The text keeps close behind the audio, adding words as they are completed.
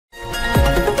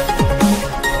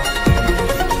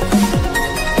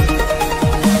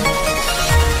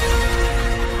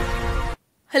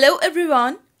Hello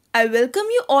everyone, I welcome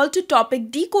you all to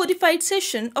topic Decodified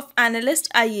session of Analyst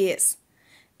IAS.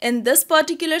 In this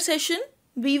particular session,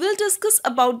 we will discuss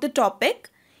about the topic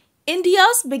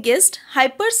India's biggest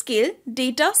hyperscale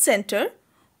data center,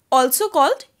 also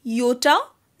called Yotta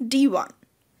D1.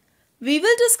 We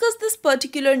will discuss this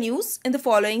particular news in the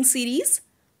following series.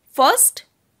 First,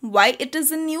 why it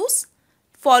is in news,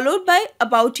 followed by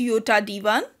about Yotta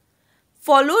D1,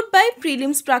 followed by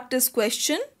prelims practice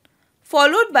question,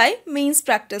 followed by mains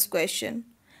practice question.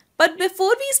 But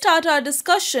before we start our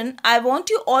discussion, I want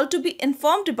you all to be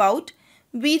informed about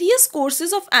various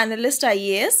courses of Analyst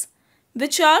IAS,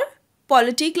 which are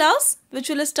Polity class, which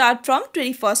will start from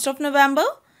 21st of November,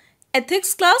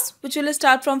 Ethics class, which will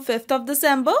start from 5th of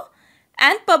December,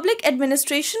 and Public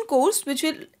Administration course, which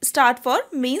will start for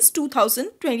Mains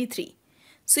 2023.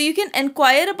 So you can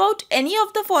inquire about any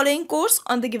of the following course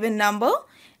on the given number.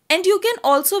 And you can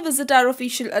also visit our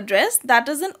official address, that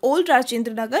is in Old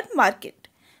Rajinder Nagar Market.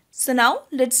 So now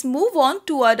let's move on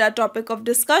toward our topic of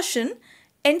discussion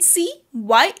and see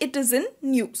why it is in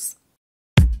news.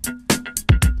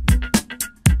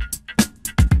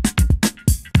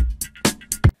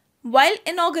 While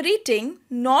inaugurating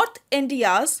North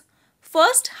India's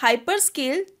first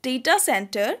hyperscale data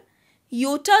center,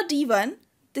 Yotta D1,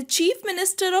 the Chief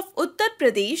Minister of Uttar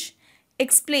Pradesh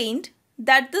explained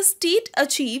that the state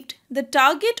achieved the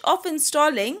target of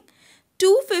installing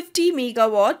 250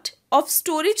 megawatt of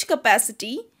storage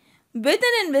capacity with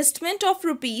an investment of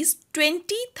rupees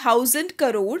 20,000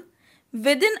 crore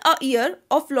within a year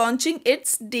of launching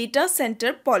its data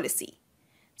center policy.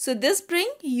 So this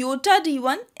brings Yotta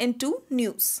D1 into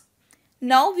news.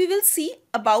 Now we will see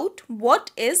about what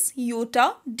is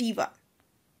Yotta D1.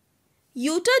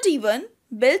 Yotta D1,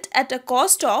 built at a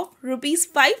cost of rupees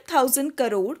 5,000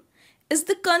 crore, is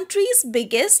the country's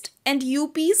biggest and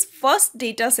UP's first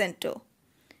data center.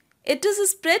 It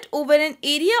is spread over an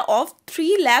area of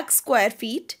 3 lakh square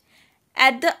feet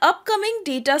at the upcoming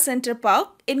data center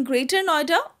park in Greater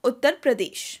Noida, Uttar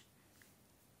Pradesh.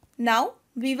 Now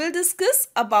we will discuss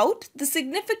about the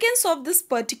significance of this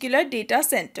particular data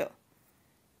center.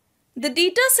 The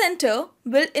data center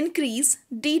will increase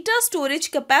data storage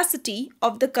capacity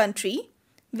of the country,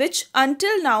 which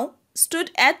until now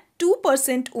stood at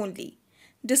 2% only,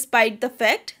 despite the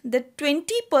fact that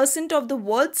 20% of the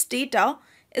world's data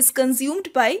is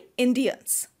consumed by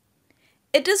Indians.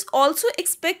 It is also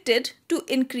expected to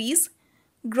increase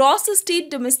gross state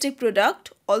domestic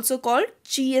product, also called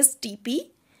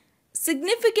GSDP,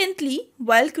 significantly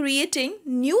while creating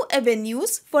new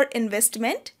avenues for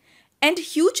investment and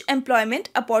huge employment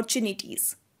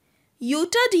opportunities.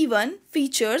 Yotta D1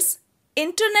 features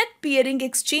internet peering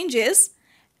exchanges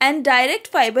and direct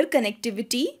fiber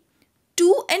connectivity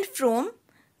to and from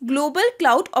global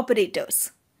cloud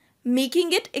operators,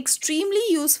 making it extremely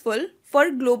useful for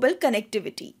global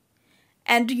connectivity.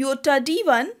 And Yotta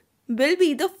D1 will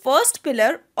be the first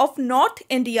pillar of North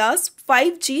India's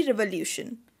 5G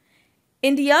revolution.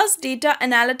 India's data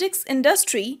analytics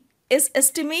industry is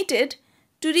estimated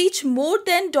to reach more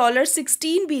than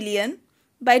 $16 billion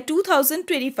by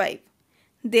 2025.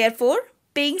 Therefore,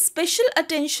 paying special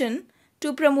attention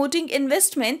to promoting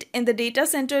investment in the data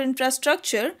center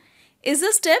infrastructure is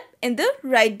a step in the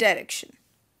right direction.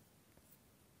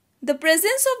 The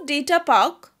presence of data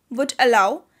park would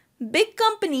allow big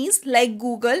companies like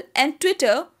Google and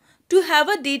Twitter to have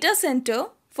a data center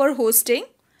for hosting,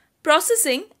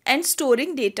 processing and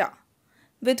storing data.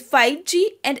 With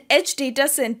 5G and edge data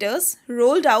centers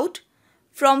rolled out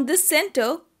from this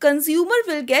center, consumer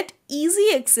will get easy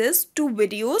access to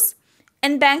videos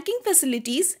and banking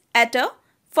facilities at a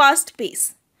fast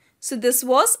pace. So this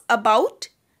was about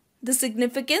the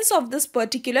significance of this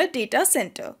particular data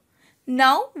center.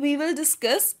 Now we will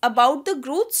discuss about the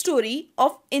growth story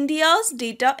of India's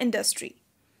data industry.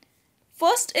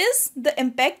 First is the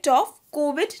impact of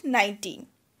COVID-19.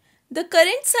 The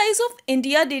current size of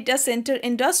India data center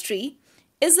industry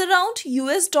is around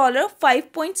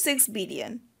 $5.6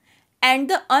 billion, and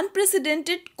the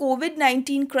unprecedented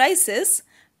COVID-19 crisis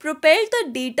propelled the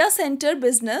data center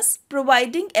business,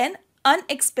 providing an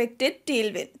unexpected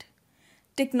tailwind.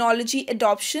 Technology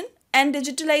adoption and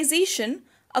digitalization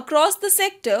across the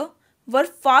sector were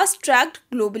fast-tracked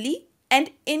globally,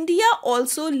 and India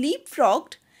also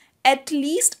leapfrogged at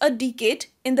least a decade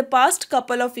in the past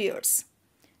couple of years.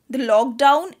 The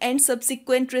lockdown and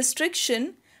subsequent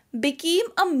restriction became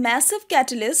a massive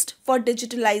catalyst for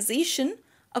digitalization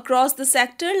across the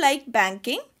sector like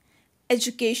banking,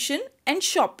 education and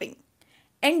shopping.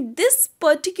 And this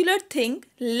particular thing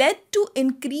led to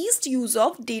increased use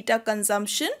of data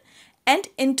consumption and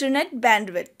internet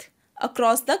bandwidth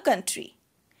across the country.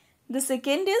 The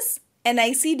second is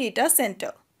NIC Data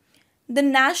Center. The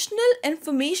National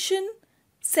Information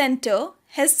Center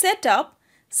has set up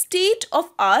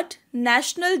state-of-art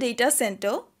National Data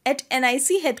Center at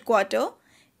NIC headquarters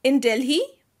in Delhi,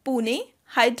 Pune,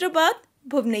 Hyderabad,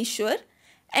 Bhubaneswar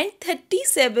and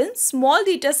 37 small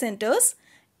data centers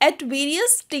at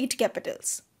various state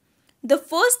capitals. The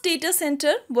first data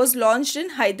center was launched in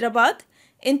Hyderabad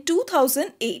in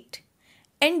 2008,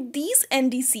 and these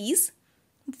NDCs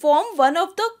form one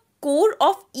of the core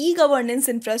of e-governance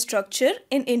infrastructure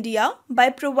in India by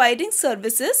providing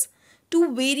services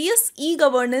to various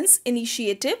e-governance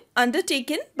initiatives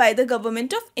undertaken by the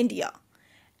Government of India.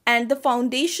 And the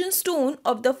foundation stone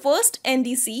of the first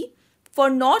NDC for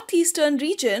Northeastern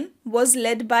region was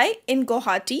laid by in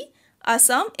Guwahati,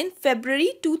 Assam in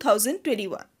February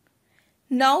 2021.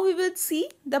 Now we will see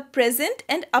the present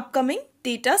and upcoming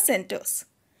data centers.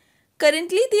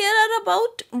 Currently, there are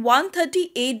about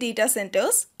 138 data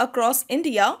centers across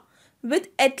India with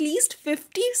at least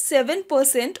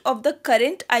 57% of the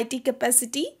current IT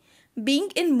capacity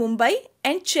being in Mumbai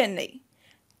and Chennai.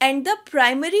 And the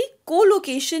primary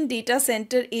co-location data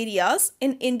center areas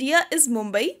in India is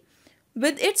Mumbai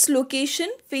with its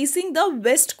location facing the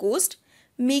west coast,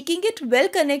 making it well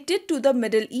connected to the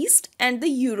Middle East and the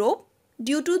Europe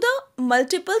due to the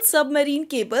multiple submarine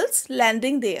cables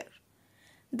landing there.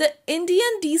 The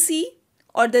Indian DC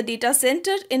or the data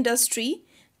center industry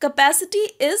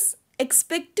capacity is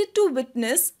expected to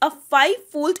witness a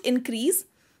 5-fold increase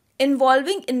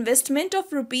involving investment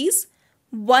of rupees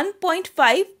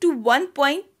 1.5 to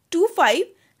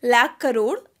 1.25 lakh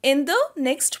crore in the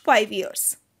next 5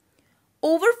 years.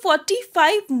 Over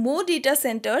 45 more data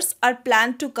centers are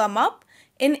planned to come up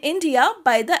in India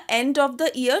by the end of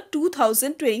the year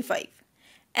 2025.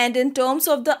 And in terms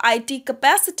of the IT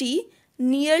capacity,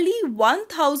 nearly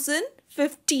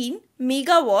 1015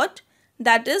 megawatt,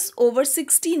 that is over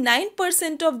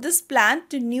 69% of this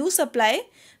planned new supply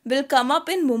will come up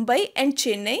in Mumbai and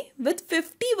Chennai with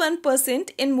 51%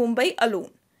 in Mumbai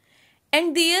alone.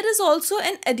 And there is also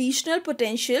an additional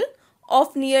potential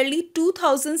of nearly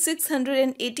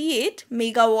 2688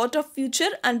 megawatt of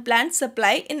future unplanned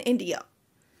supply in India.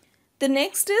 The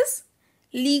next is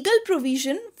legal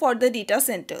provision for the data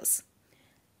centers.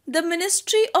 The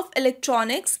Ministry of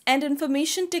Electronics and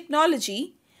Information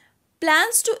Technology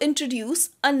plans to introduce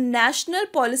a national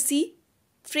policy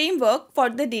framework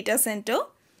for the data center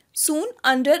soon,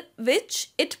 under which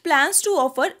it plans to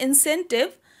offer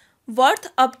incentive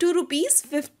worth up to rupees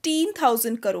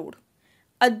 15,000 crore.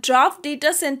 A draft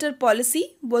data center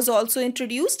policy was also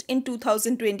introduced in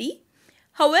 2020.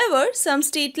 However, some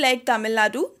states like Tamil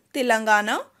Nadu,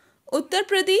 Telangana, Uttar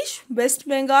Pradesh, West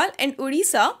Bengal and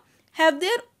Odisha have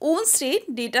their own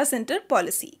state data center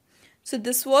policy. So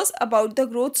this was about the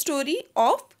growth story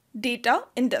of data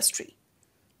industry.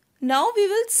 Now we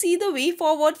will see the way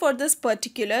forward for this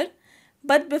particular,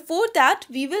 but before that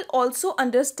we will also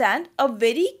understand a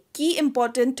very key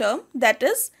important term, that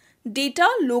is data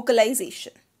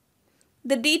localization.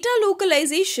 The data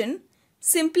localization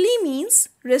simply means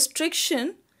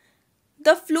restriction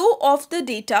the flow of the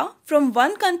data from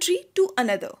one country to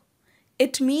another.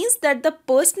 It means that the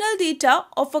personal data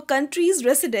of a country's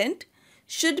resident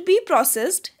should be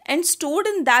processed and stored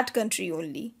in that country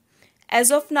only. As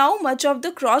of now, much of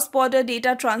the cross-border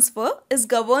data transfer is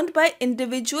governed by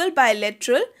individual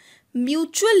bilateral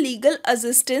mutual legal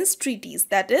assistance treaties,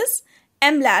 that is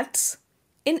MLATs.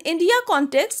 In India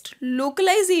context,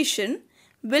 localization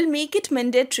will make it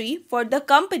mandatory for the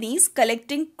companies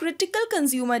collecting critical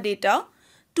consumer data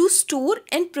to store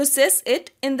and process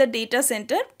it in the data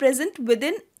center present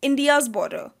within India's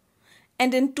border.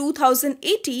 And in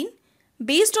 2018,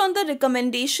 based on the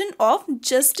recommendation of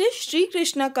Justice Sri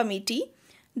Krishna Committee,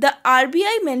 the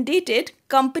RBI mandated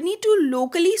company to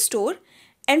locally store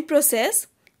and process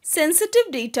sensitive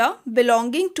data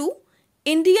belonging to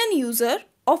Indian user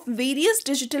of various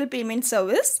digital payment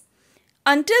service.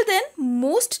 Until then,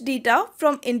 most data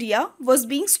from India was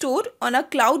being stored on a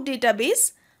cloud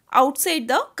database outside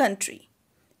the country.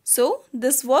 So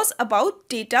this was about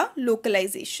data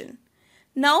localization.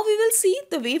 Now we will see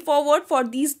the way forward for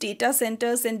these data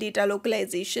centers and data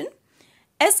localization.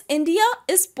 As India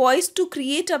is poised to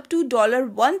create up to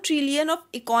 $1 trillion of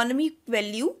economic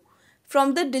value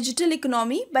from the digital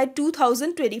economy by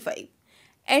 2025.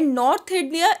 And North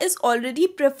India is already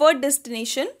preferred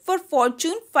destination for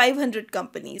Fortune 500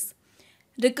 companies.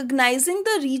 Recognizing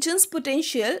the region's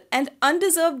potential and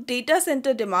undeserved data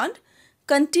center demand,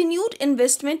 continued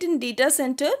investment in data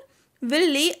center will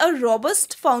lay a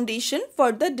robust foundation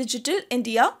for the Digital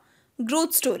India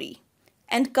growth story.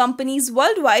 And companies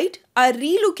worldwide are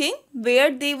relooking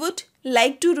where they would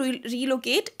like to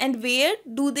relocate and where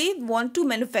do they want to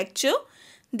manufacture,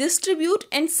 distribute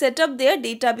and set up their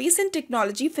database and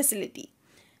technology facility.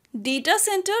 Data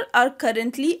centers are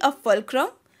currently a fulcrum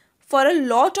for a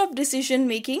lot of decision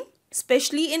making,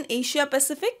 especially in Asia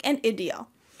Pacific and India.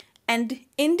 And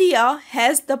India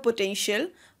has the potential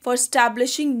for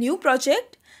establishing new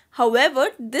projects. However,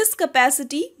 this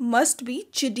capacity must be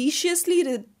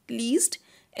judiciously released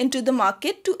into the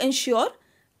market to ensure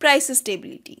price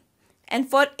stability. And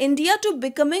for India to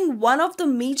becoming one of the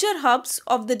major hubs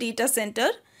of the data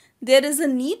center, there is a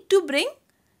need to bring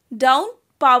down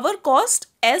power cost,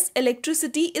 as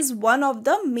electricity is one of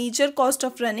the major cost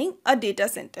of running a data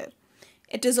center.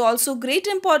 It is also great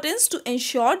importance to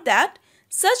ensure that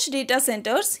such data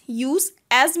centers use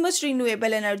as much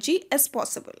renewable energy as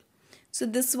possible. So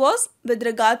this was with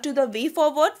regard to the way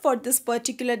forward for this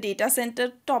particular data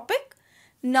center topic.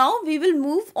 Now we will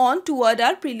move on toward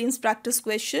our prelims practice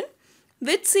question,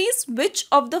 which says which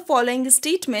of the following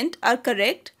statements are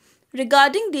correct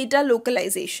regarding data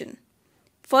localization.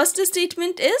 First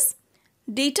statement is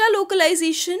data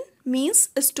localization means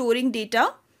storing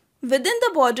data within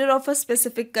the border of a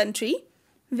specific country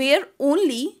where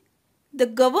only the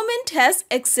government has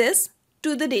access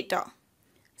to the data.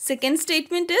 Second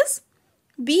statement is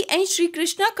B. N. Sri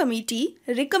Krishna Committee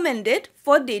recommended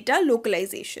for data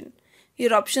localization.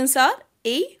 Your options are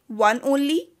A. 1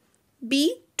 only,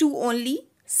 B. 2 only,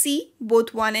 C.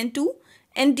 both 1 and 2,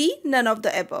 and D. none of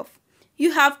the above.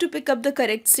 You have to pick up the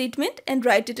correct statement and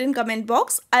write it in comment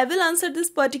box. I will answer this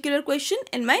particular question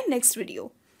in my next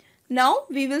video. Now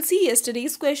we will see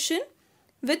yesterday's question,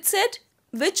 which said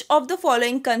which of the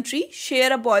following countries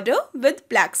share a border with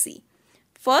Black Sea?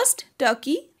 First,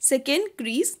 Turkey, second,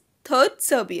 Greece, third,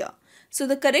 Serbia. So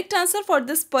the correct answer for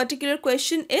this particular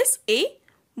question is A.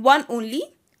 1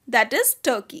 only, that is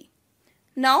Turkey.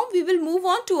 Now we will move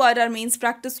on to our mains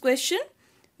practice question,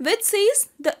 which says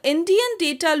the Indian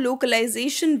data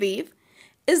localization wave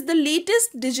is the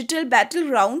latest digital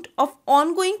battleground of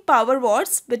ongoing power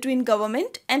wars between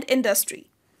government and industry.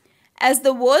 As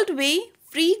the world weighs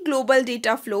free global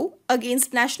data flow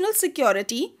against national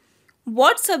security,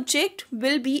 what subject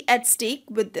will be at stake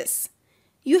with this?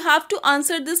 You have to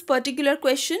answer this particular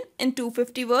question in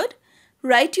 250 words.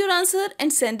 Write your answer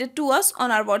and send it to us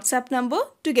on our WhatsApp number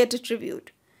to get it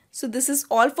reviewed. So this is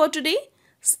all for today.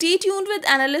 Stay tuned with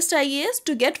Analyst IAS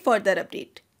to get further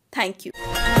update. Thank you.